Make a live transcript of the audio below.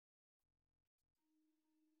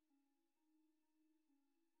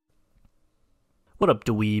What up,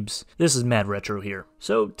 dweebs? This is Mad Retro here.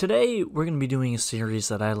 So today we're going to be doing a series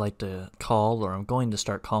that I like to call, or I'm going to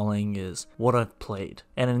start calling, is What I've Played.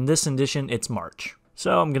 And in this edition, it's March.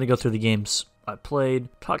 So I'm going to go through the games I played,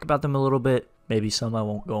 talk about them a little bit. Maybe some I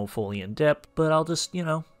won't go fully in depth, but I'll just,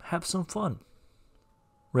 have some fun.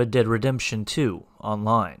 Red Dead Redemption 2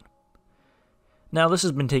 online. Now, this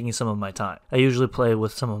has been taking some of my time. I usually play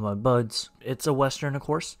with some of my buds. It's a Western, of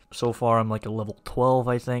course. So far, I'm like a level 12,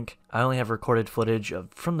 I think. I only have recorded footage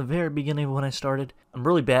from the very beginning of when I started. I'm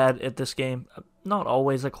really bad at this game. Not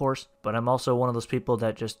always, of course, but I'm also one of those people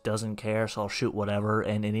that just doesn't care, so I'll shoot whatever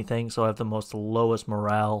and anything. So I have the most lowest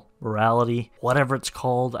morality, whatever it's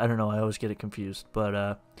called. I don't know, I always get it confused.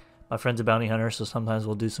 But my friend's a bounty hunter, so sometimes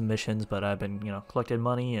we'll do some missions, but I've been, collecting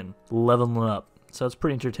money and leveling up. So it's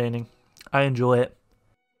pretty entertaining. I enjoy it.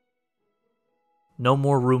 No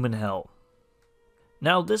More Room in Hell.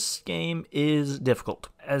 Now, this game is difficult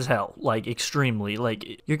as hell, like extremely,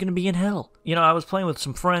 like you're gonna be in hell. I was playing with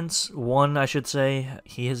some friends. One, I should say,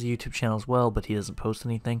 he has a YouTube channel as well, but he doesn't post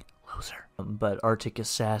anything. Loser. But Arctic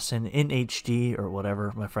Assassin in HD or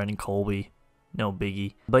whatever, my friend Colby, no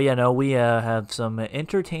biggie. But yeah, no, we have some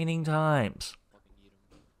entertaining times.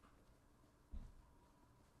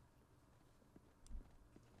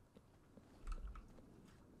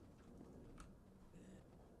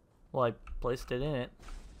 Well, I placed it in it.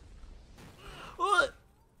 What?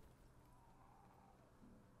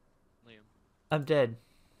 Liam, I'm dead.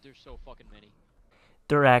 there's so fucking many.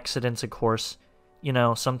 There are accidents, of course.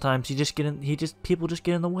 Sometimes people just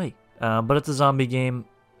get in the way. But it's a zombie game.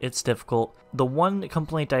 It's difficult. The one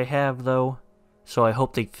complaint I have, though, so I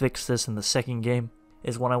hope they fix this in the second game,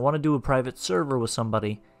 is when I want to do a private server with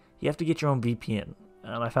somebody, you have to get your own VPN.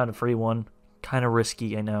 I found a free one. Kind of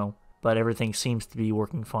risky, I know. But everything seems to be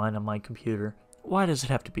working fine on my computer. Why does it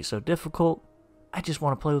have to be so difficult? I just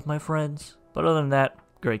want to play with my friends. But other than that,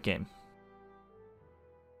 great game.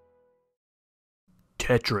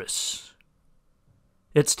 Tetris.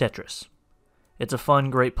 It's Tetris. It's a fun,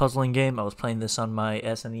 great puzzling game. I was playing this on my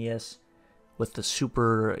SNES with the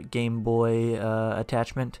Super Game Boy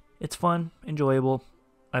attachment. It's fun, enjoyable.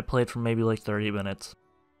 I played for maybe like 30 minutes.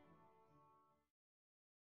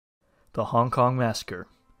 The Hong Kong Massacre.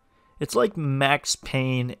 It's like Max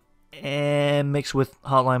Payne mixed with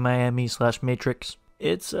Hotline Miami / Matrix.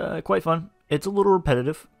 It's quite fun. It's a little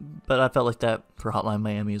repetitive, but I felt like that for Hotline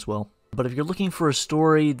Miami as well. But if you're looking for a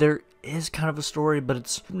story, there is kind of a story, but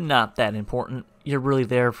it's not that important. You're really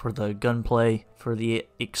there for the gunplay, for the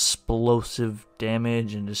explosive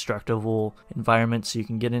damage and destructible environments you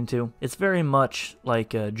can get into. It's very much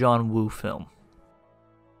like a John Woo film.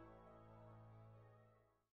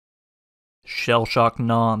 Shellshock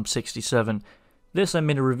Nom 67. This I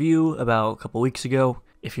made a review about a couple weeks ago.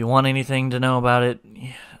 If you want anything to know about it,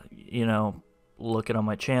 look it on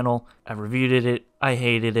my channel. I reviewed it. I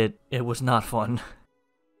hated it. It was not fun.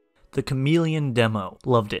 The Chameleon demo.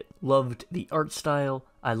 Loved it. Loved the art style.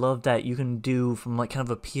 I love that you can do from like kind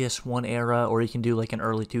of a PS1 era, or you can do like an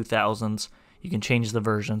early 2000s. You can change the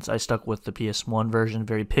versions. I stuck with the PS1 version.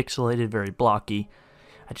 Very pixelated, very blocky.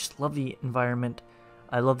 I just love the environment.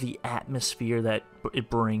 I love the atmosphere that it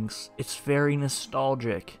brings. It's very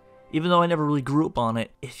nostalgic. Even though I never really grew up on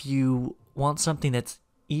it, if you want something that's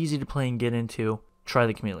easy to play and get into, try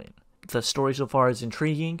the Chameleon. The story so far is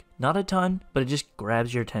intriguing. Not a ton, but it just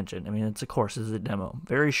grabs your attention. I mean, it's a demo.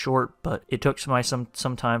 Very short, but it took some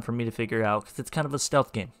time for me to figure out, because it's kind of a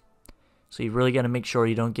stealth game. So you really got to make sure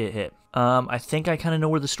you don't get hit. I think I kind of know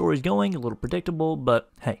where the story's going. A little predictable, but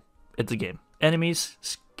hey, it's a game. Enemies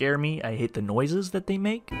scare me. I hate the noises that they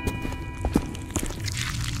make.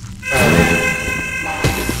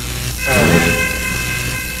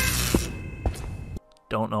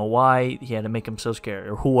 Don't know why he had to make them so scary,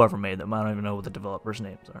 or whoever made them. I don't even know what the developers'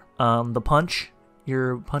 names are. The punch.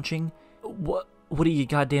 You're punching. What are you,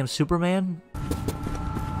 goddamn Superman?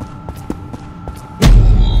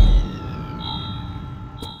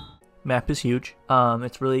 Map is huge.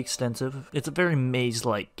 It's really extensive. It's a very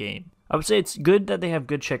maze-like game. I would say it's good that they have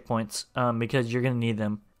good checkpoints, because you're going to need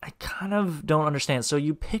them. I kind of don't understand. So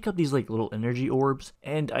you pick up these like little energy orbs,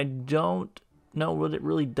 and I don't know what it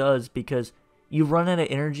really does, because you run out of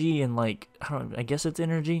energy and like, I guess it's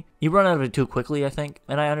energy. You run out of it too quickly, I think.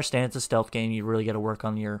 And I understand it's a stealth game. You really got to work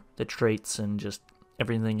on the traits and just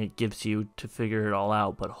everything it gives you to figure it all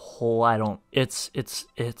out. But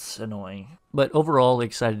it's annoying. But overall,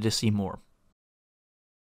 excited to see more.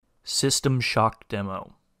 System Shock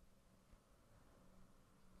demo.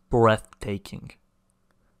 Breathtaking.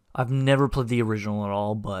 I've never played the original at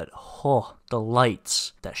all, but the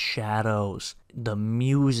lights, the shadows, the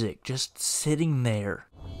music, just sitting there.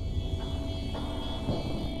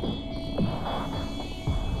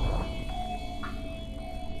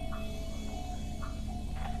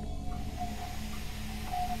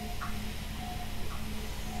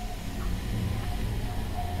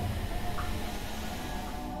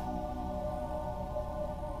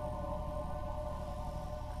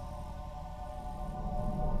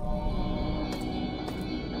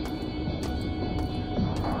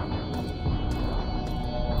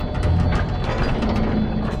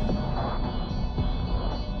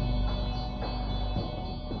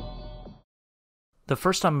 The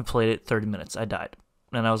first time I played it, 30 minutes, I died.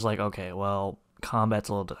 And I was like, okay, well, combat's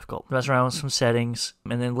a little difficult. Mess around with some settings,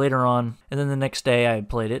 and then later on, and then the next day I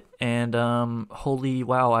played it, and holy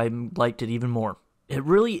wow, I liked it even more.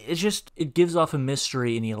 It gives off a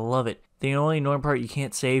mystery, and you love it. The only annoying part, you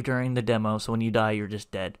can't save during the demo, so when you die, you're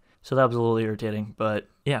just dead. So that was a little irritating, but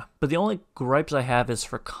yeah. But the only gripes I have is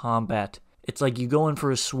for combat. It's like you go in for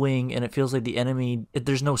a swing, and it feels like the enemy,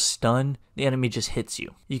 there's no stun, the enemy just hits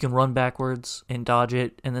you. You can run backwards and dodge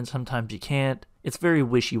it, and then sometimes you can't. It's very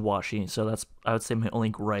wishy-washy, so that's, I would say, my only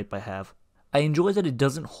gripe I have. I enjoy that it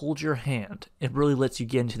doesn't hold your hand. It really lets you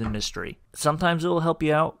get into the mystery. Sometimes it will help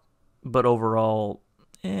you out, but overall,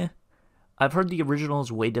 I've heard the original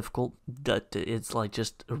is way difficult, that it's like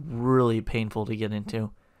just really painful to get into.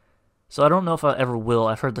 So I don't know if I ever will.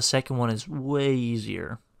 I've heard the second one is way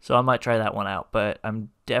easier. So I might try that one out, but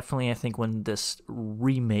I think when this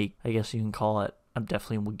remake, I guess you can call it, I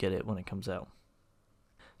definitely will get it when it comes out.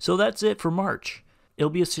 So that's it for March. It'll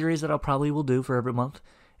be a series that I probably will do for every month.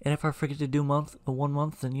 And if I forget to do 1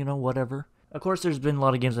 month, then, whatever. Of course, there's been a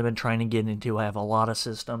lot of games I've been trying to get into. I have a lot of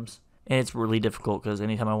systems. And it's really difficult because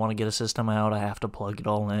anytime I want to get a system out, I have to plug it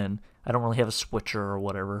all in. I don't really have a switcher or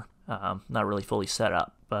whatever. Not really fully set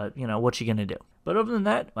up. But, what you gonna do? But other than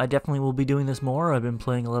that, I definitely will be doing this more. I've been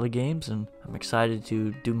playing a lot of games, and I'm excited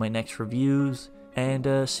to do my next reviews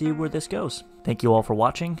and see where this goes. Thank you all for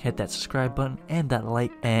watching. Hit that subscribe button and that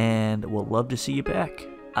like, and we'll love to see you back.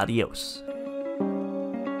 Adios.